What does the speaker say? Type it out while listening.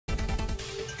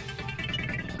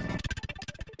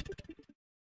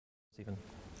Stephen?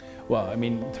 Well, I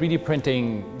mean, 3D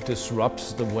printing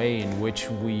disrupts the way in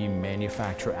which we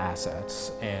manufacture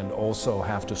assets and also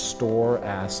have to store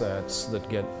assets that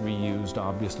get reused,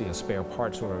 obviously, as spare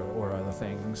parts or other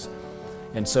things.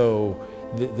 And so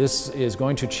this is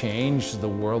going to change the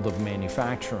world of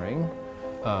manufacturing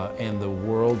and the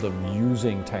world of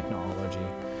using technology.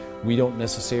 We don't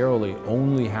necessarily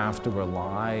only have to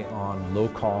rely on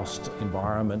low-cost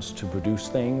environments to produce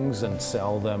things and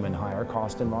sell them in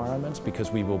higher-cost environments, because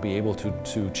we will be able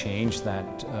to change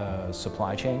that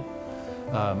supply chain.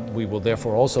 We will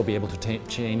therefore also be able to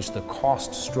change the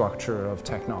cost structure of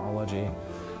technology.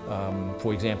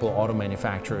 For example, auto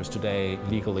manufacturers today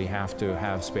legally have to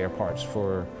have spare parts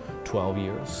for 12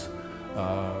 years.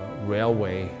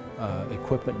 Railway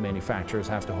equipment manufacturers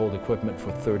have to hold equipment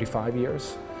for 35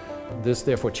 years. This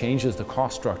therefore changes the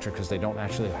cost structure because they don't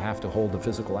actually have to hold the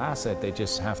physical asset, they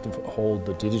just have to hold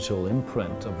the digital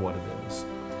imprint of what it is.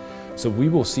 So we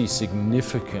will see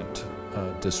significant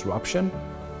disruption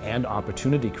and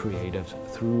opportunity created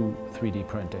through 3D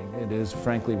printing. It is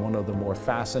frankly one of the more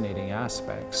fascinating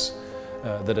aspects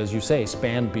that, as you say,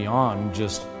 span beyond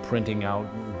just printing out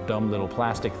dumb little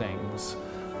plastic things.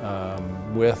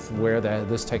 With where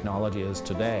this technology is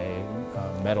today,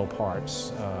 metal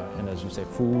parts, and as you say,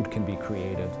 food can be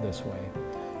created this way.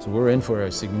 So we're in for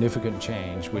a significant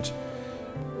change, which,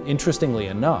 interestingly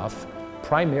enough,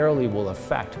 primarily will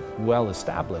affect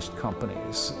well-established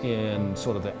companies in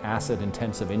sort of the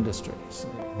asset-intensive industries.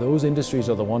 Those industries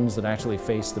are the ones that actually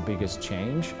face the biggest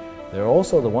change. They're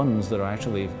also the ones that are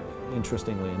actually,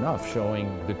 interestingly enough,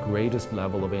 showing the greatest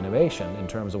level of innovation in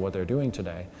terms of what they're doing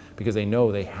today, because they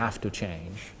know they have to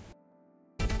change.